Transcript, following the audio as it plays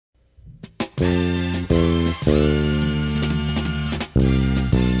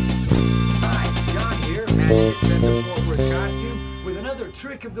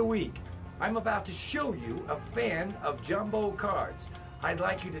trick of the week. I'm about to show you a fan of jumbo cards. I'd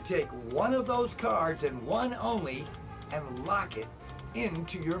like you to take one of those cards and one only and lock it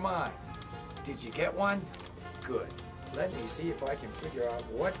into your mind. Did you get one? Good. Let me see if I can figure out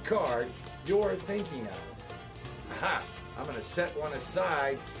what card you're thinking of. Aha! I'm going to set one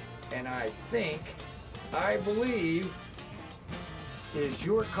aside, and I believe, is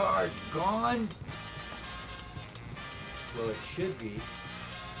your card gone? Well, it should be.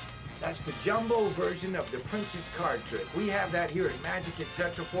 That's the jumbo version of the Princess card trick. We have that here at Magic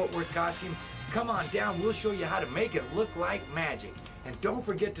Etc. Fort Worth Costume. Come on down, we'll show you how to make it look like magic. And don't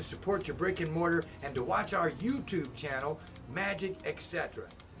forget to support your brick and mortar and to watch our YouTube channel, Magic Etc.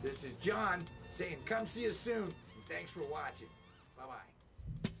 This is John saying come see us soon, and thanks for watching.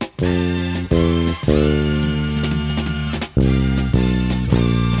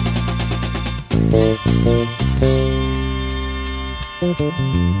 Bye-bye.